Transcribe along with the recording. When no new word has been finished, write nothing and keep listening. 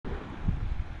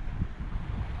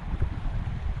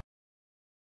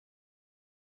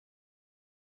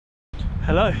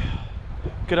Hello,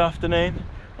 good afternoon,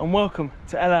 and welcome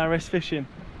to L.R.S fishing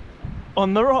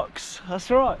on the rocks.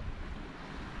 That's right.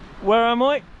 Where am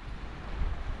I?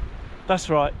 That's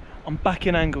right, I'm back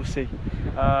in Anglesey.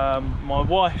 My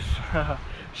wife,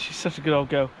 she's such a good old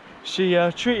girl. She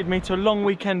treated me to a long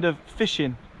weekend of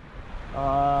fishing.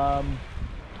 I'm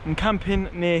camping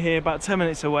near here, about 10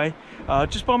 minutes away,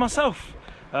 just by myself.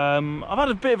 I've had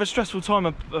a bit of a stressful time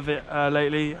of it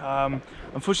lately.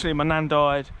 Unfortunately, my nan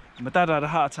died. My dad had a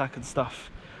heart attack and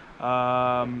stuff, so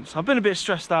I've been a bit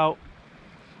stressed out,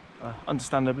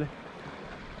 understandably.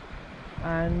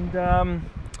 And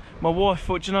my wife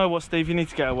thought, you know what, Steve, you need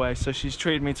to get away. So she's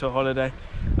treated me to a holiday,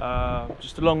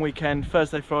 just a long weekend,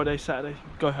 Thursday, Friday, Saturday,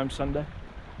 go home Sunday.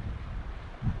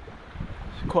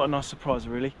 It's quite a nice surprise,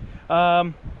 really.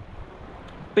 Been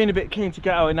a bit keen to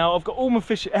get out now. I've got all my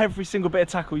fish, every single bit of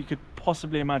tackle you could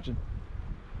possibly imagine.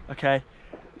 Okay,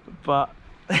 but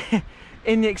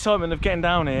in the excitement of getting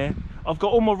down here, I've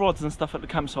got all my rods and stuff at the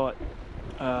campsite.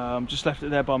 Just left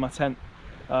it there by my tent.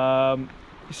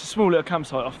 It's a small little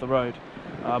campsite off the road.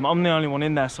 I'm the only one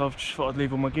in there, so I've just thought I'd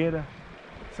leave all my gear there.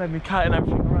 Save me carting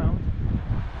everything around.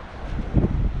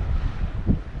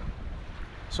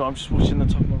 So I'm just watching the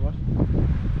top of my rod.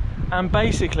 And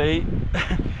basically,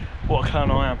 what a clown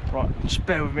I am. Right, just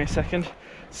bear with me a second.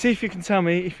 See if you can tell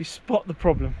me if you spot the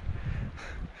problem.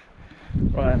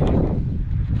 Right.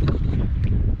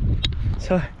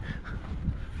 So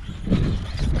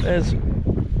there's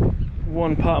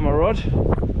one part of my rod.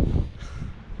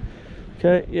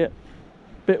 Okay, yeah,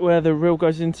 bit where the reel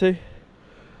goes into.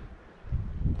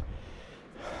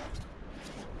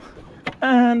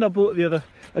 And I bought a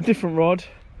different rod.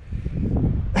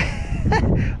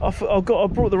 I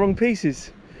brought the wrong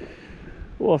pieces.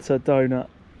 What a donut.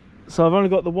 So I've only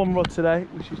got the one rod today,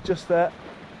 which is just there.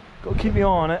 Got to keep my eye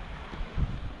on it.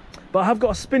 But I have got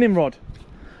a spinning rod.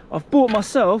 I've bought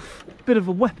myself a bit of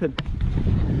a weapon.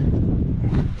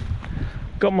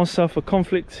 Got myself a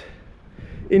Conflict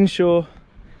inshore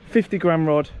 50-gram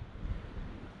rod.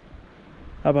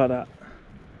 How about that?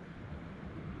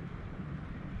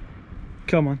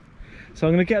 Come on. So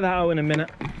I'm going to get that out in a minute.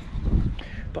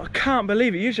 But I can't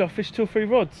believe it. Usually I fish 2 or 3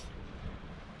 rods.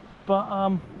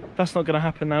 But that's not going to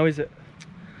happen now, is it?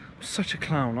 I'm such a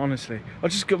clown, honestly. I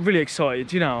just got really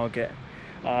excited. You know how I get.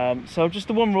 So just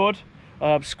the one rod.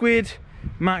 Squid,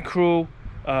 mackerel,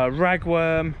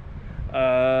 ragworm,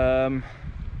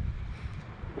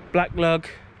 black lug.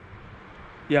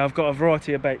 Yeah, I've got a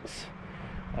variety of baits.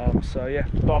 So yeah,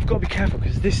 but I've got to be careful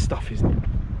because this stuff is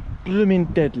blooming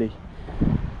deadly.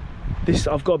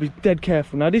 I've got to be dead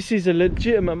careful. Now this is a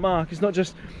legitimate mark. It's not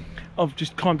just I've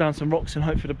just climbed down some rocks and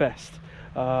hope for the best.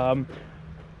 The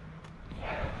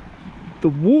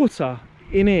water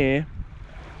in here,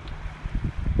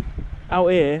 out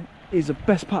here, is the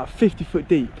best part of 50 foot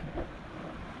deep.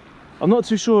 I'm not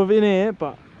too sure of in here,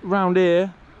 but round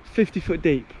here, 50 foot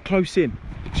deep, close in,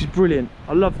 which is brilliant.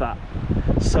 I love that.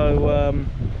 So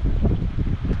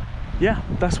yeah,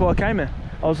 that's why I came here.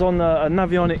 I was on a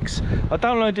Navionics. I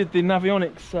downloaded the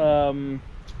Navionics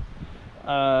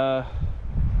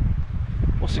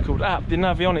what's it called, app, the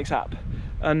Navionics app,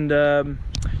 and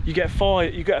you get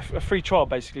a free trial,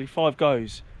 basically 5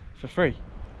 goes for free.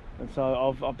 And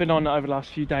so I've been on it over the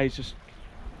last few days, just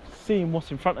seeing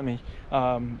what's in front of me,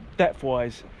 depth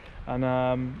wise. And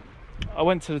I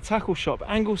went to the tackle shop,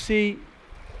 Anglesey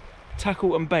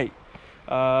Tackle and Bait,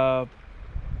 I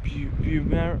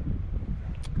can't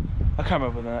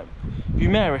remember that.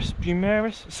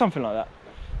 Bumeris, something like that.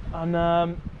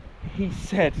 And he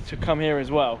said to come here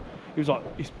as well. He was like,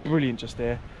 it's brilliant just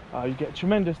here. You get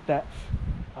tremendous depth,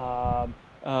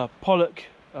 pollock,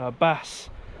 bass,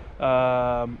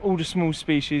 all the small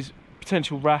species,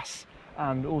 potential wrasse,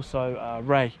 and also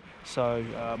ray. So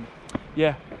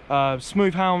yeah,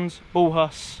 smooth hounds, bull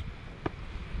huss.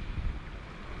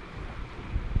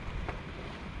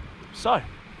 So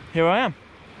here I am.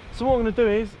 So what I'm going to do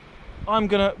is I'm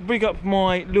going to rig up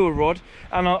my lure rod,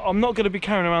 and I'm not going to be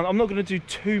carrying around. I'm not going to do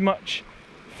too much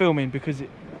filming because it's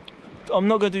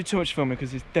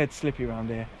dead slippy around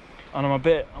here, and I'm a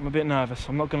bit nervous.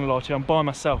 I'm not going to lie to you. I'm by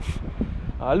myself.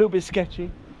 A little bit sketchy.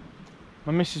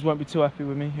 My missus won't be too happy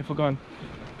with me if I go and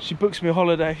she books me a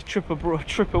holiday trip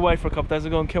away for a couple of days. I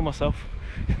go and kill myself.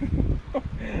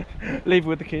 Leave her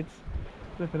with the kids.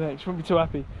 Flipping heck, she won't be too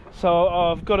happy. So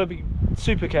I've got to be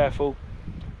super careful.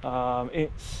 I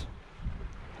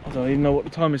don't even know what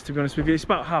the time is, to be honest with you. It's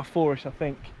about 4:30ish, I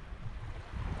think.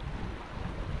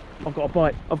 I've got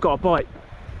a bite.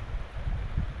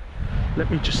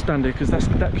 Let me just stand here because that.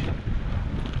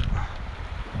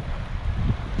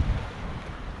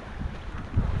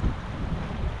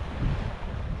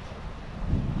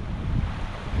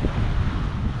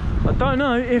 don't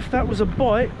know if that was a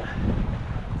bite.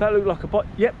 That looked like a bite.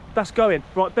 Yep, that's going.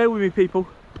 Right, bear with me, people.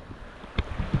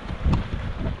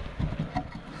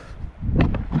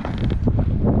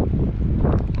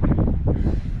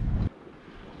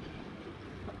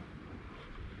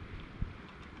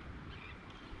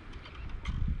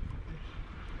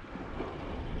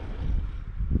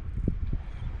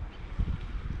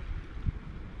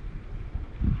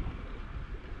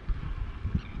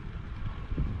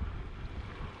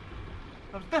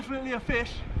 That's definitely a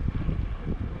fish.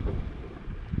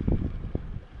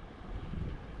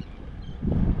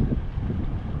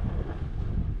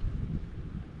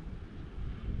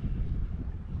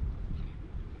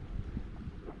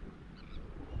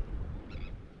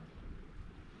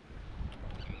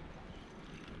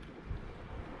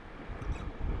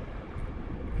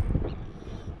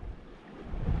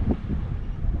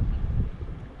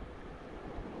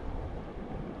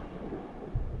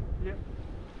 Yep.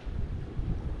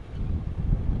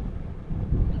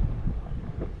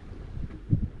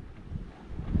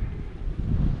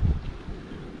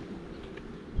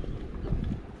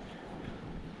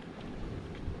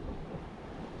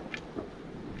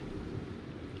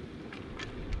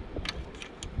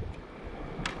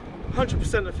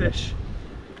 100% a fish.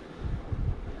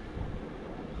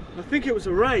 I think it was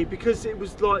a ray because it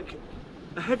was like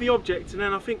a heavy object, and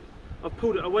then I think I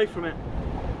pulled it away from it.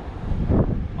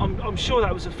 I'm sure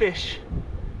that was a fish.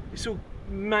 It's all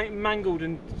mangled,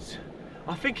 and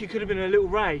I think it could have been a little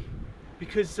ray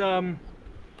because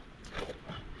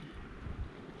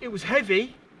it was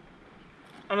heavy,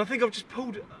 and I think I've just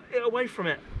pulled it away from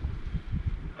it,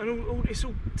 and it's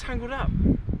all tangled up.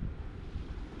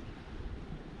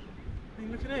 I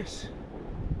mean, look at this.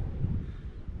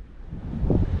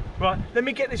 Right, let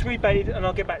me get this rebaited and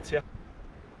I'll get back to you.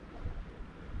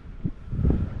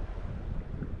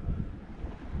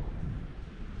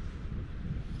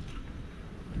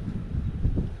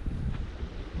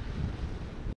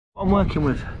 What I'm working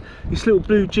with this little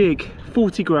blue jig,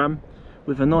 40 gram,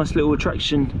 with a nice little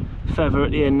attraction feather at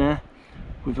the end there,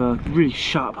 with a really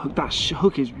sharp hook. That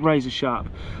hook is razor sharp.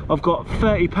 I've got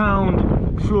 30 pound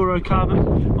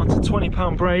fluorocarbon onto 20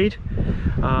 pound braid.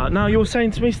 Now you're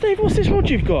saying to me, Steve, what's this rod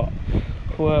you've got?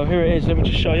 Well, here it is. Let me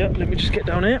just show you. Let me just get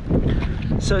down here.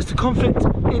 So it's the Conflict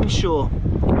Inshore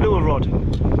lure rod.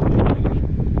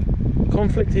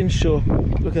 Conflict Inshore.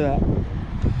 Look at that.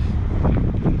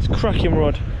 It's a cracking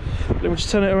rod. Let me just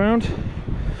turn it around.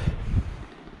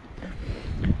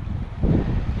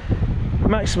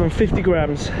 Maximum 50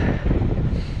 grams.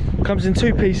 Comes in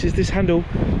two pieces. This handle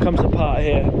comes apart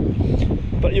here.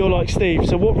 But you're like, Steve,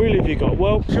 so what reel have you got?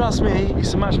 Well, if you ask me,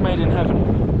 it's a match made in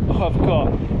heaven. Oh, I've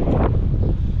got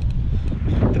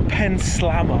the Pen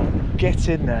Slammer. Get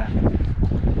in there.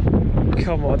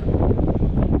 Come on.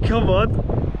 Come on.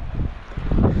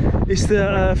 It's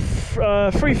the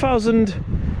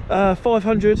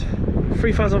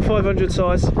 3,500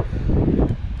 size.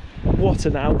 What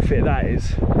an outfit that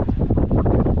is.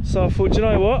 So I thought, you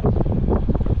know what?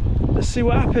 Let's see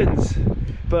what happens.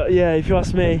 But yeah, if you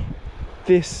ask me,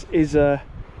 this is a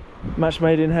match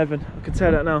made in heaven. I can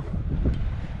tell that now.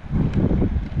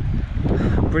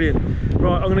 Brilliant.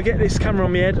 Right, I'm going to get this camera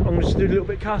on my head. I'm going to just do a little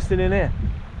bit of casting in here.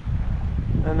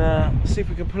 And see if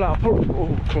we can pull out a pollock.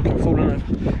 Oh, clock, I'm falling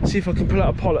over. See if I can pull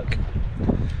out a pollock.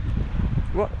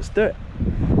 Right, let's do it.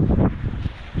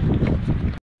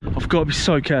 I've got to be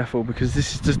so careful because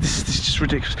this is just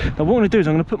ridiculous. Now what I'm going to do is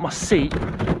I'm going to put my seat,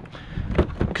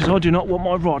 because I do not want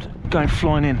my rod going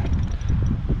flying in.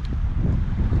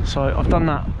 So I've done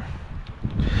that.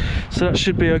 So that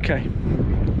should be okay,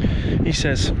 he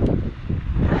says.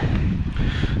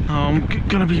 I'm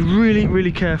going to be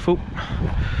really careful,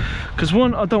 because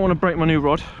one, I don't want to break my new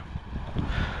rod,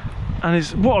 and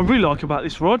it's what I really like about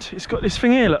this rod, it's got this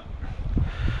thing here, look.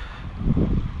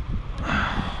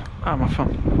 Ah, my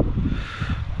phone.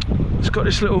 It's got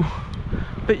this little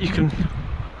bit you can,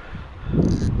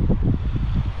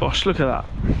 gosh, look at that.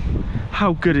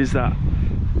 How good is that?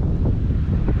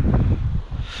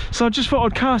 So I just thought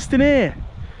I'd cast in here,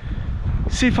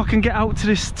 see if I can get out to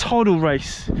this tidal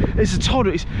race. It's a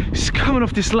tidal, it's coming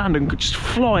off this land and just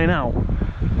flying out.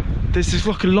 There's this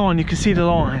like a line, you can see the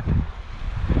line.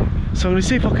 So I'm going to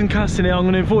see if I can cast in here. I'm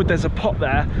going to avoid, there's a pot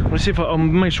there. I'm going to see if I'll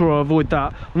make sure I avoid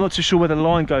that. I'm not too sure where the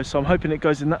line goes, so I'm hoping it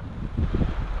goes in that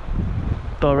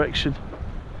direction.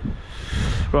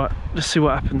 Right, let's see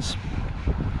what happens.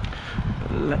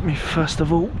 Let me first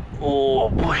of all, oh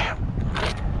boy,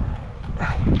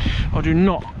 I do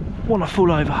not want to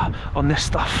fall over on this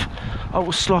stuff. I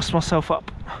will slice myself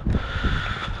up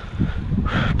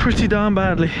pretty darn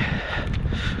badly.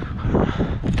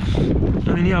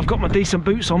 I mean, yeah, I've got my decent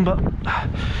boots on, but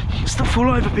you can still fall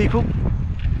over, people.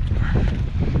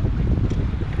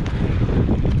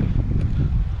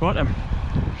 Right then.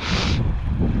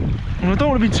 And I don't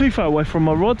want to be too far away from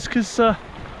my rods because, yeah,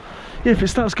 if it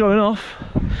starts going off,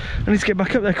 I need to get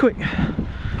back up there quick.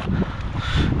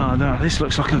 Oh no, this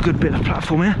looks like a good bit of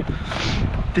platform here.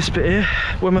 This bit here,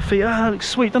 where my feet are, that looks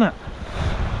sweet, doesn't it?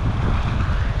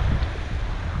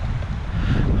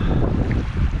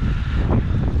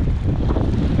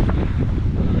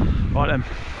 Right then,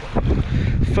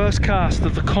 first cast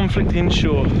of the conflict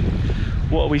inshore.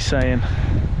 What are we saying?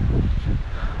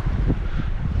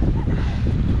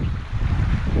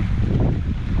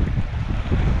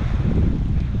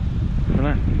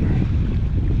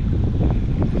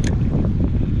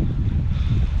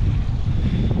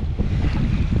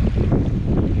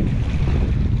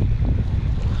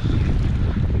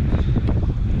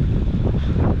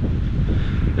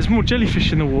 There's more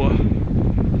jellyfish in the water.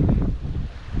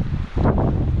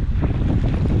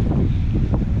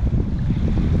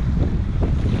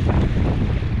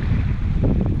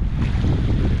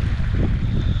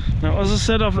 Now, as I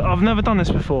said, I've never done this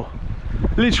before,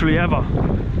 literally ever.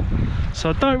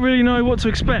 So I don't really know what to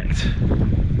expect.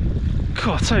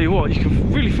 God, I tell you what, you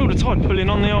can really feel the tide pulling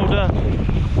on the old,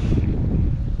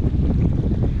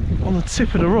 on the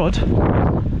tip of the rod.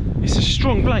 It's a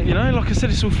strong blank, you know. Like I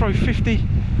said, this will throw 50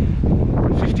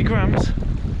 grams.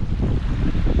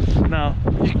 Now,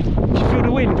 you feel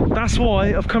the wind. That's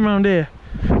why I've come around here.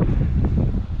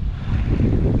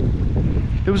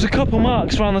 There was a couple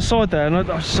marks around the side there, and I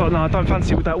was just like, no, I don't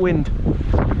fancy it with that wind.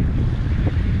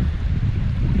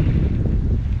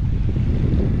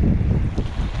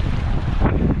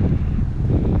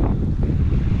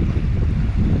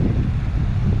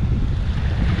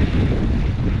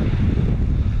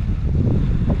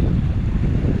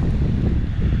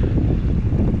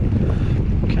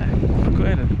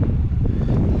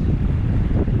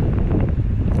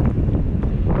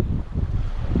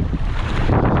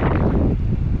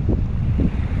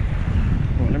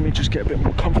 Get a bit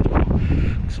more comfortable.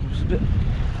 So it was a bit.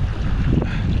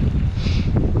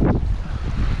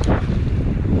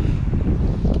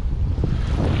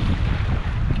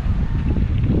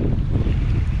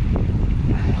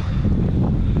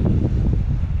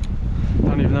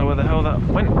 Don't even know where the hell that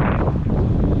went.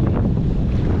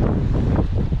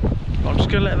 I'm just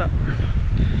gonna let that.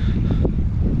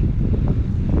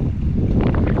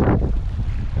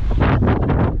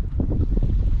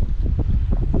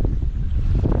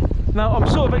 Now, I'm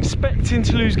sort of expecting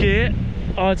to lose gear.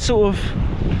 I've seen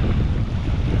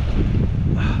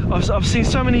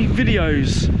so many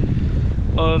videos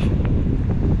of,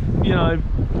 you know,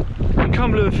 you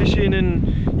come lure fishing and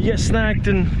you get snagged,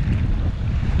 and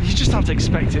you just have to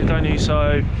expect it, don't you?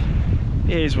 So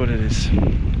it is what it is.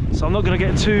 So I'm not going to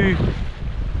get too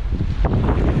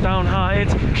downhearted.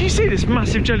 Can you see this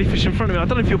massive jellyfish in front of me? I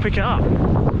don't know if you'll pick it up.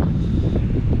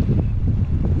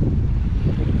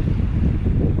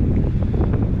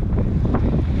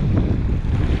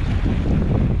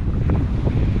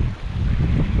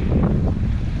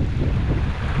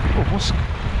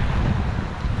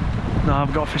 No, I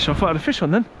haven't got a fish on. I thought I had a fish on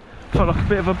then. Felt like a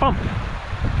bit of a bump.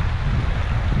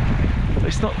 But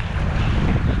it's not.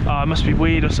 Oh, it must be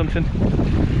weed or something.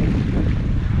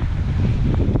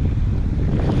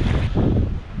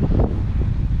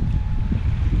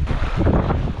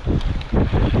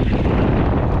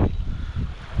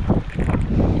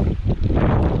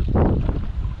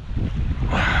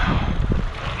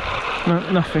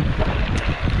 No, nothing.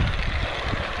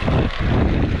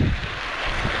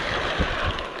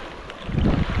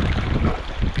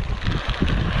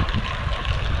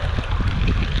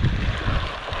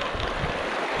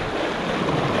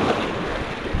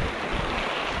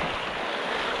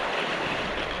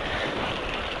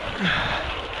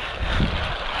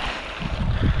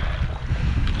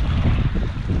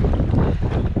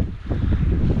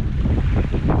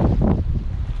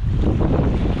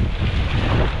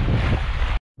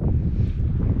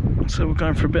 So we're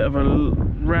going for a bit of a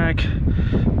rag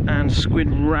and squid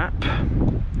wrap.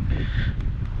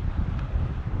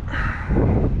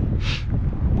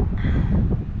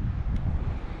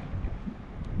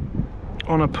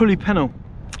 On a pulley pennel.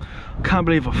 Can't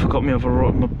believe I forgot my other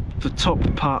rod, the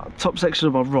top section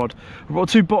of my rod. I've got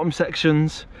two bottom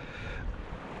sections.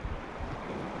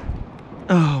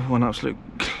 Oh, one absolute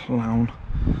clown.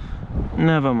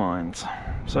 Never mind.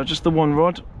 So just the one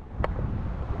rod.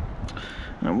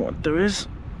 And what I'll do is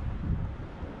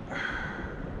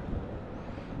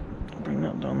bring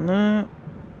that down there.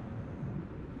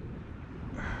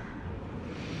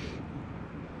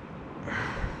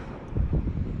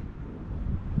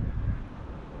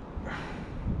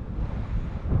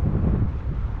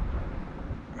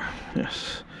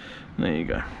 Yes, there you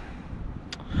go.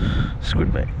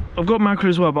 Squid bait. I've got mackerel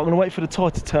as well, but I'm going to wait for the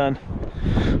tide to turn.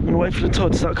 I'm going to wait for the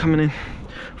tide to start coming in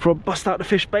before I bust out the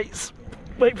fish baits.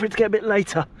 Wait for it to get a bit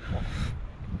later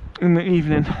in the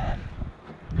evening. I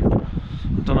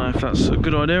don't know if that's a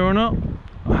good idea or not.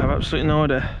 I have absolutely no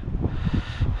idea.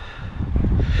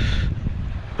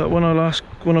 But when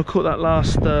I caught that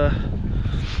last the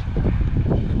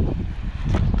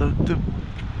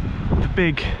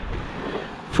big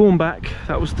thornback,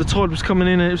 that was, the tide was coming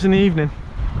in and it was in the evening.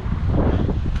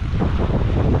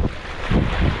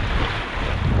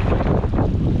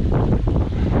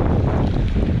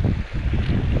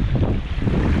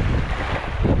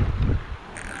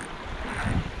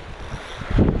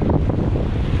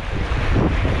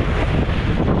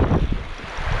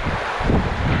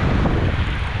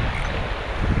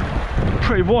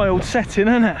 Pretty wild setting,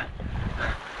 isn't it?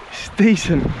 It's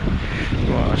decent.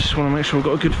 Right, I just want to make sure I've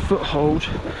got a good foothold.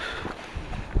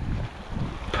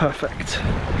 Perfect.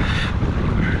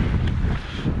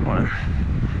 Right,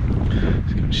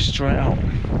 let's go straight out.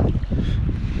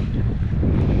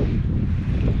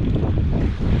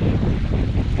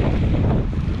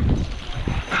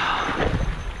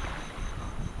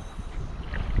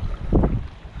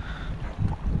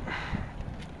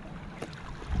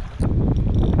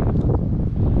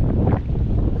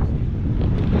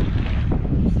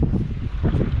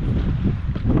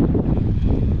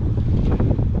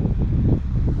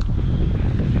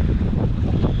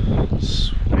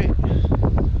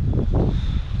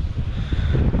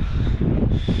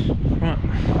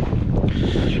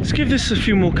 Give this a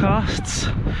few more casts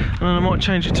and then I might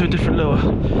change it to a different lure.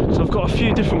 So I've got a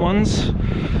few different ones,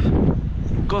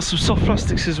 got some soft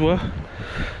plastics as well,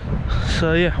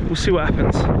 so yeah, we'll see what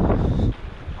happens.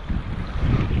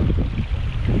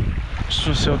 Just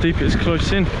want to see how deep it is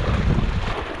close in.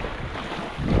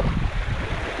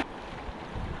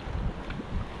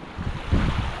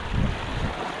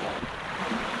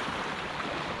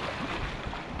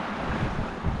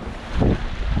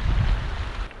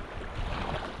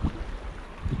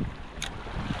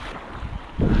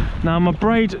 Now my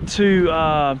braid to,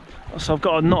 so I've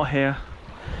got a knot here,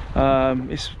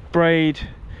 it's braid,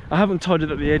 I haven't tied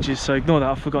it at the edges, so ignore that,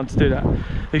 I've forgotten to do that,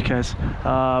 who cares.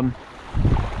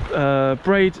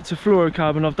 Braid to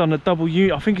fluorocarbon, I've done a double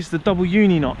uni, I think it's the double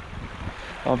uni knot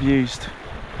I've used.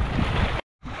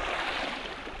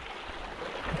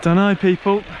 Don't know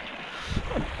people,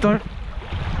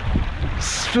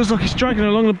 feels like it's dragging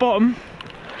along the bottom.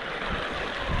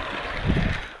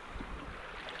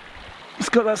 It's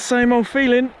got that same old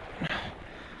feeling.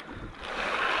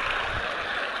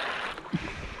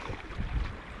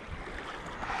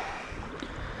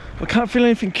 I can't feel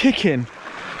anything kicking.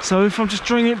 So if I'm just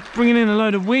bringing in a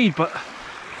load of weed, but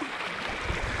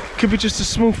could be just a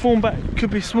small thornback, could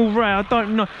be a small ray, I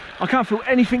don't know. I can't feel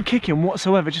anything kicking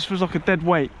whatsoever, it just feels like a dead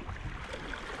weight.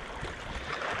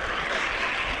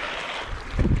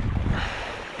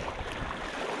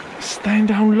 It's staying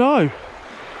down low.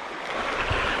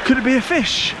 Could it be a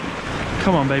fish?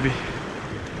 Come on, baby.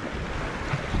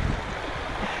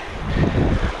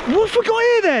 What have we got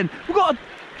here then? We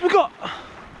got.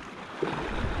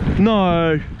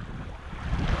 No.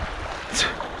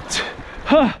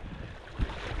 Huh.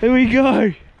 Here we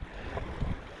go.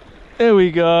 Here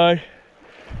we go.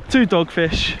 2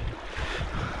 dogfish.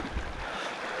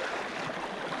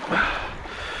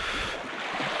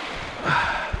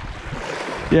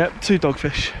 Yep, 2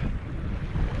 dogfish.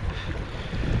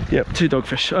 Yep, 2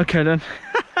 dogfish. Okay then.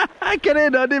 Get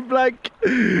in, I didn't blank.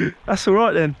 That's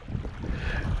alright then.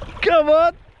 Come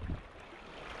on.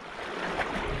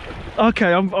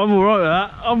 Okay, I'm alright with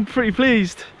that. I'm pretty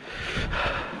pleased.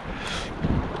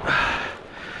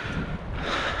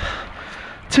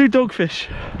 Two dogfish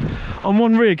on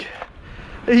 1 rig.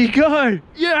 There you go.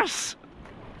 Yes.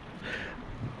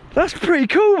 That's pretty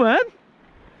cool, man.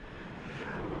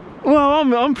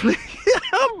 Well, I'm pleased.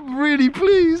 I'm really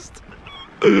pleased.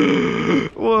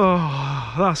 Whoa,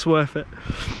 that's worth it.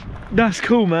 That's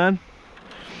cool, man.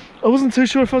 I wasn't too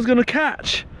sure if I was going to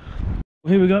catch.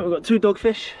 Here we go, we've got 2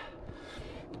 dogfish.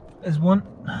 There's one,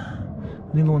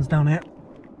 the other one's down here.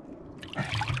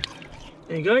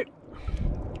 There you go.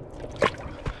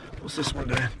 What's this one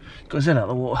doing? Got his head out of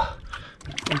the water.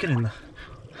 Oh, get in there.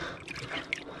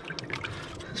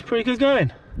 It's pretty good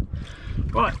going.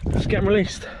 Right, let's get him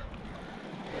released.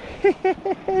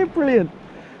 Brilliant.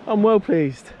 I'm well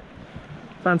pleased.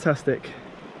 Fantastic.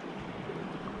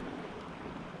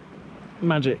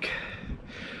 Magic.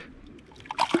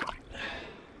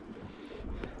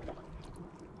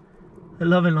 They're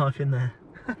loving life in there.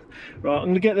 Right, I'm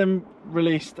going to get them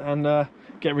released and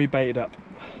get rebaited up.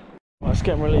 Right, just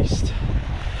getting released.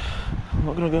 I'm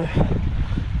not going to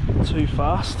go too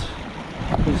fast,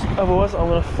 because otherwise I'm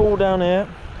going to fall down here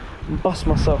and bust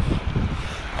myself.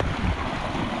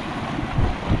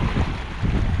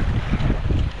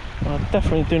 I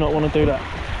definitely do not want to do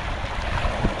that.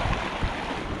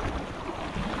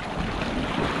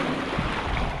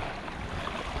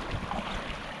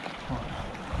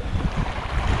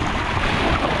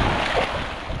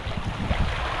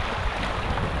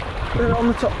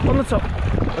 On the top,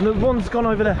 and the one's gone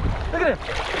over there. Look at it.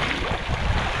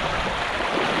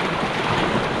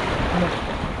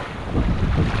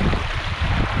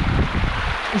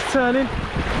 He's turning.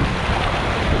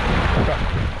 Okay.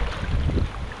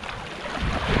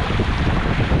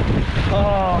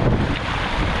 Oh,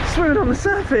 swimming on the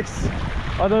surface.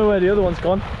 I don't know where the other one's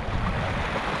gone.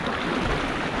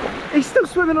 He's still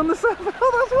swimming on the surface.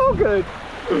 Oh, that's well good.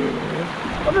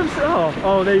 I've never seen,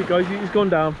 oh, there you go. He's gone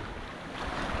down.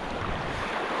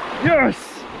 Yes!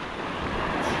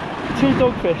 2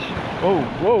 dogfish. Oh,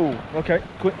 whoa. Okay,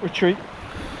 quick retreat.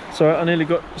 Sorry, I nearly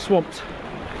got swamped.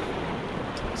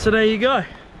 So there you go.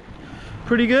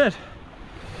 Pretty good.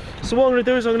 So what I'm going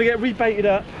to do is I'm going to get rebaited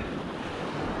up.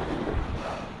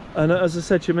 And as I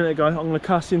said to you a minute ago, I'm going to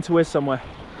cast into here somewhere.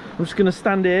 I'm just going to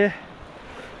stand here.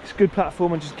 It's a good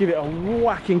platform and just give it a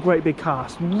whacking great big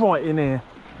cast right in here.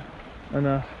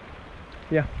 And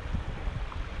yeah.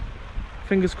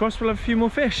 Fingers crossed we'll have a few more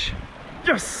fish.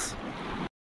 Yes!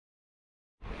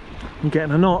 I'm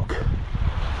getting a knock.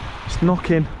 It's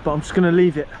knocking, but I'm just going to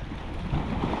leave it.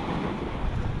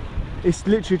 It's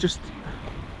literally just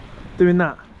doing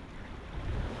that.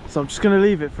 So I'm just going to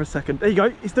leave it for a second. There you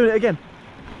go, it's doing it again.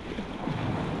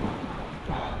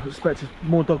 Oh, I expected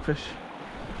more dogfish.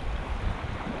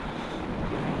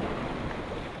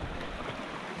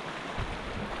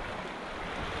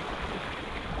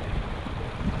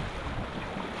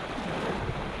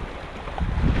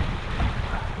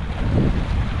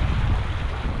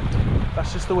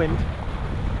 That's just the wind.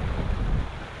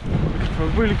 Looking for a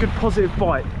really good positive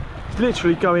bite. It's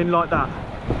literally going like that.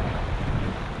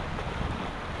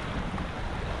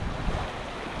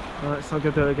 Alright, so I'm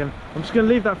going to do it again. I'm just going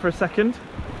to leave that for a second.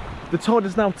 The tide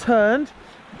has now turned.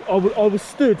 I was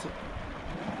stood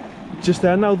just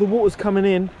there. Now the water's coming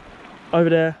in over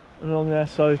there and along there,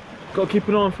 so got to keep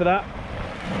an eye on for that.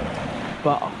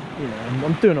 But you know,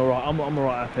 I'm doing alright. I'm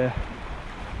alright up here.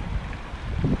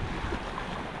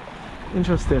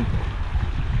 Interesting.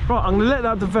 Right, I'm going to let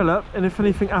that develop, and if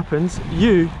anything happens,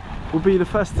 you will be the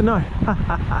first to know.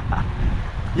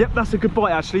 Yep, that's a good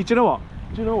bite actually. Do you know what?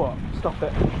 Do you know what? Stop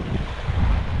it.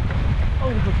 I'm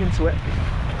going to hook into it.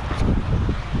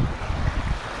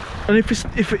 And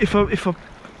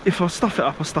if I stuff it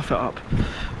up, I'll stuff it up.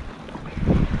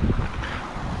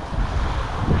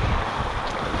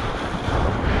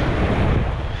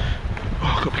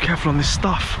 Oh, I've got to be careful on this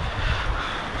stuff.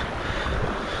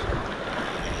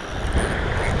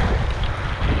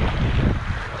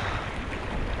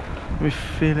 Let me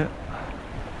feel it.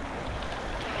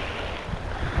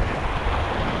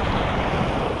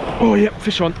 Oh yep,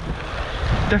 fish on.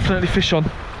 Definitely fish on.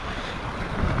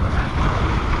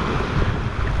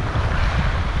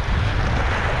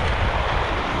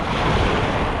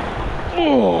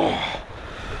 Oh.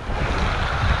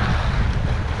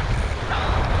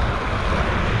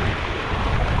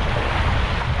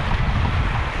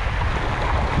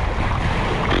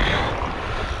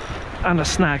 And a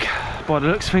snag by the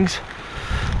looks of things.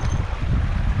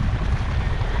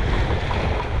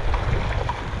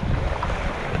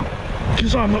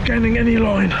 Because I'm not gaining any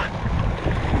line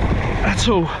at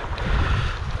all.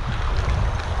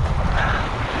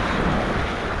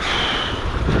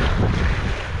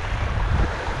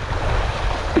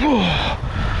 Oh.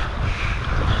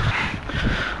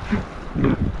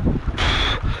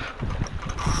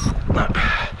 No.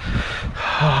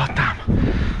 Oh, damn.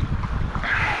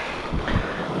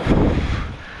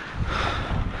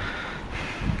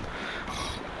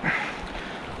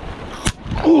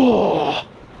 Oh.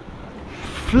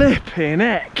 Flipping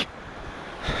heck.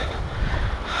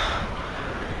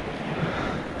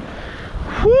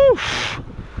 Whew.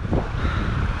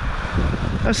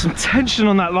 There's some tension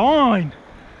on that line.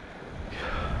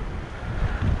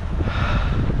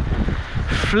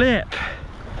 Flip.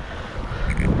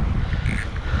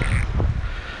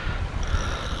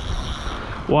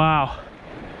 Wow.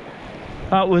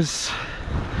 That was...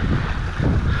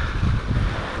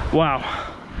 wow.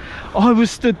 I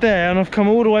was stood there and I've come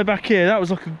all the way back here. That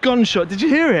was like a gunshot. Did you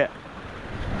hear it?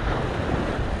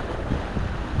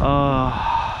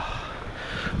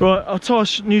 Right, I'll tie a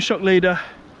new shock leader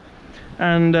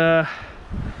and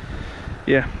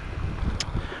yeah.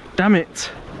 Damn it.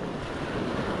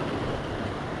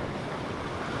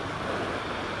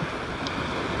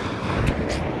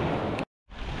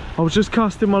 I was just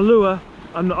casting my lure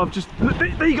and I've just,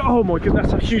 there you go. Oh my god,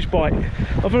 that's a huge bite.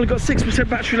 I've only got 6%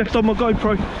 battery left on my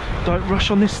GoPro. Don't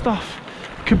rush on this stuff.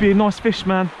 Could be a nice fish,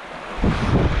 man.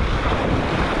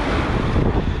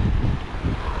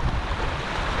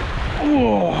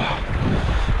 Oh,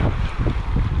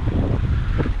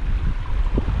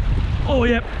 oh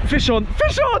yeah, fish on,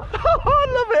 fish on. I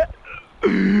love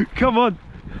it. Come on.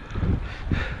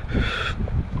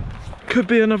 Could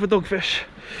be another dogfish.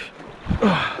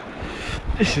 Oh,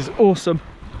 this is awesome.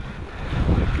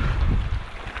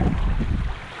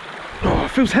 Oh, it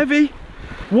feels heavy.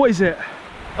 What is it?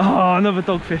 Oh, another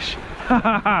dogfish.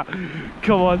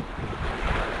 Come on.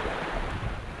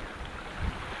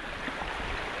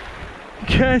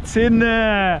 Get in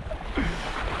there.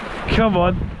 Come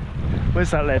on.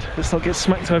 Where's that lead? Let's not get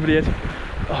smacked over the head.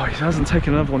 Oh, he hasn't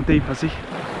taken another one deep, has he?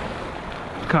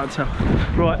 Can't tell.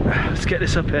 Right, let's get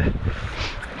this up here.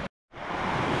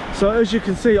 So as you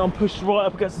can see, I'm pushed right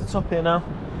up against the top here now.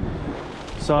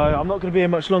 So I'm not going to be here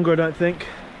much longer, I don't think.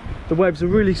 The waves are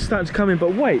really starting to come in,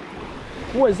 but wait,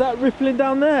 what is that rippling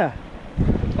down there?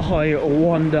 I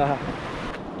wonder.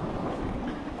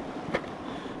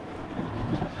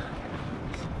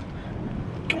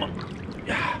 Come on.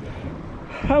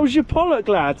 How's your pollock,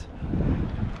 lad?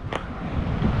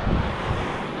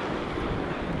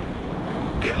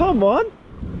 Come on.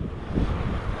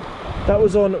 That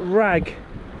was on rag.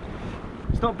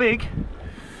 It's not big.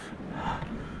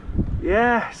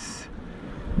 Yes.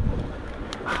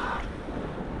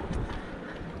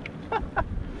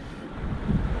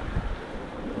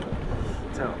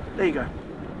 So, there you go.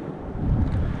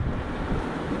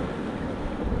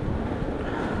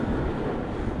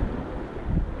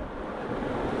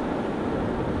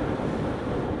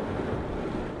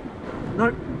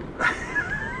 Nope.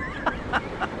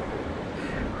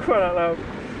 Crying out loud.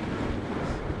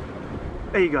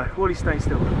 There you go. Wally, stay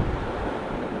still.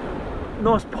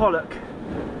 Nice pollock.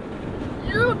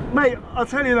 Mate, I'll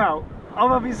tell you now, I'm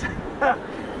having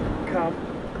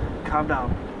calm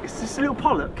down. It's just a little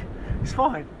pollock. It's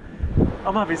fine.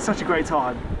 I'm having such a great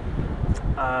time.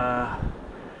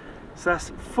 So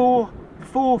that's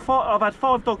five. I've had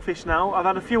 5 dogfish now. I've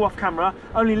had a few off camera,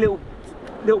 only little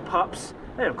pups.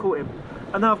 There, I've caught him.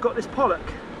 And now I've got this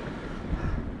pollock.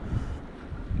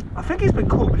 I think he's been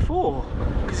caught before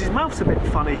because his mouth's a bit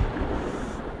funny.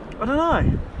 I don't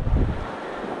know.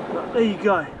 But there you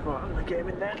go. Right, I'm gonna get him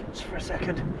in there just for a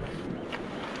second.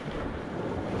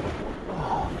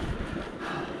 Oh.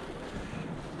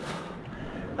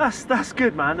 That's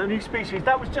good, man. A new species.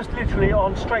 That was just literally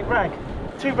on straight rag.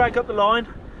 2 rag up the line,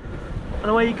 and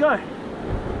away you go.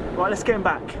 Right, let's get him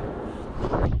back.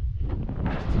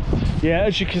 Yeah,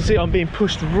 as you can see, I'm being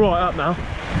pushed right up now.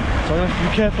 So I'm going to have to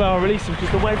be careful how I release them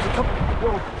because the waves are coming.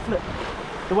 Whoa, flip.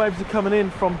 The waves are coming in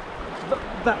from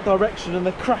that direction and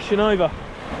they're crashing over.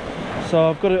 So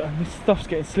I've got to, and this stuff's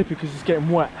getting slippy because it's getting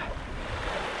wet.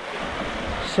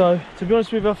 So to be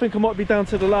honest with you, I think I might be down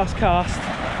to the last cast.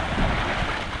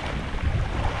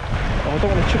 Oh, I don't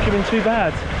want to chuck him in too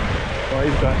bad. Right,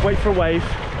 here we go. Wait for a wave.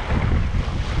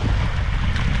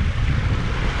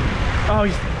 Oh,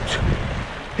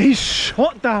 he's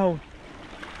shot down.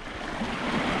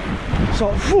 So,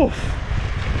 woof.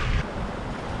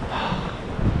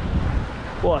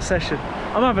 What a session.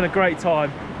 I'm having a great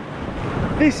time.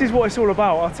 This is what it's all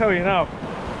about, I'll tell you now.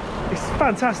 It's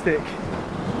fantastic.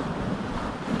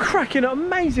 Cracking,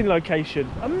 amazing location.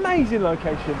 Amazing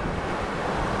location.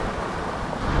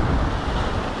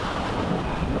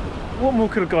 What more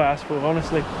could a guy ask for,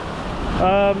 honestly?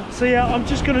 So yeah, I'm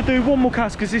just going to do one more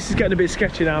cast because this is getting a bit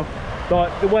sketchy now.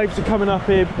 Like, the waves are coming up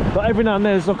here, but every now and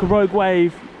then there's like a rogue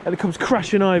wave and it comes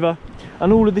crashing over,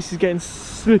 and all of this is getting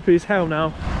slippy as hell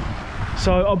now.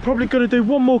 So I'm probably going to do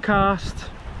one more cast.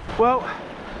 Well,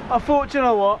 I thought, you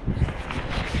know what?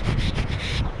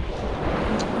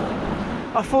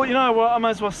 I might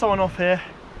as well sign off here.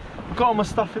 I've got all my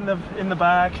stuff in the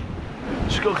bag.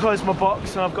 Just got to close my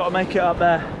box and I've got to make it up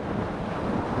there.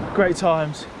 Great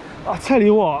times. I'll tell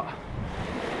you what,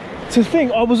 to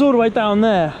think I was all the way down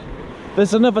there.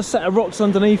 There's another set of rocks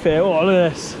underneath here. Oh, look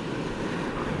at this.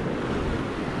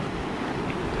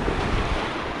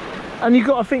 And you've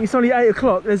got to think it's only 8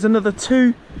 o'clock. There's another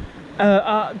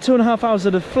 2.5 hours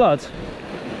of the flood.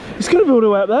 It's going to be all the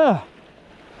way up there.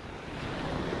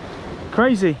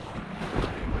 Crazy.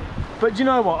 But you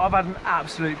know what? I've had an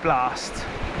absolute blast.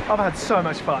 I've had so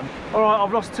much fun. All right,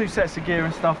 I've lost 2 sets of gear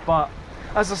and stuff, but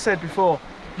as I said before,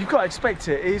 you've got to expect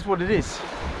it. It is what it is.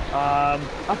 I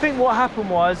think what happened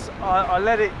was I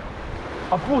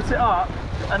brought it up,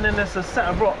 and then there's a set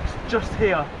of rocks just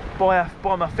here by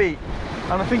my feet,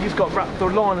 and I think it's got wrapped, the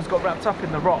line has got wrapped up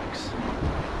in the rocks.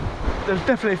 there's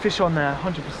definitely a fish on there,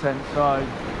 100%. So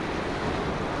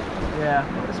yeah,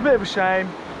 it's a bit of a shame,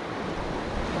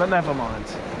 but never mind.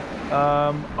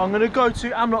 I'm gonna go to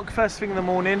Amlock first thing in the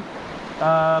morning,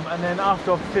 and then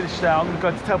after I've finished that, I'm gonna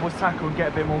go to Tailboys Tackle and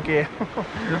get a bit more gear.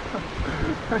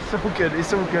 It's all good,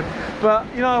 it's all good. But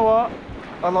you know what?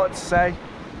 I'd like to say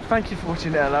thank you for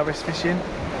watching L.R.S fishing.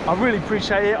 I really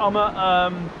appreciate it. I'm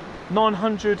at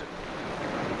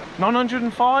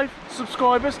 905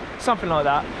 subscribers, something like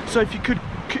that. So if you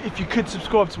could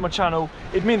subscribe to my channel,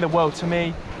 it'd mean the world to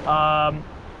me.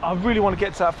 I really want to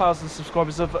get to that 1,000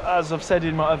 subscribers, as I've said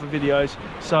in my other videos.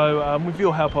 So with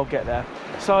your help, I'll get there.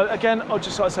 So again, I'd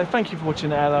just like to say thank you for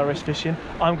watching L.R.S fishing.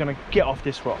 I'm going to get off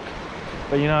this rock.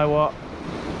 But you know what?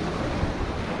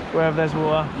 Wherever there's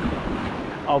water,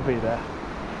 I'll be there.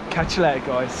 Catch you later,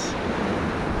 guys.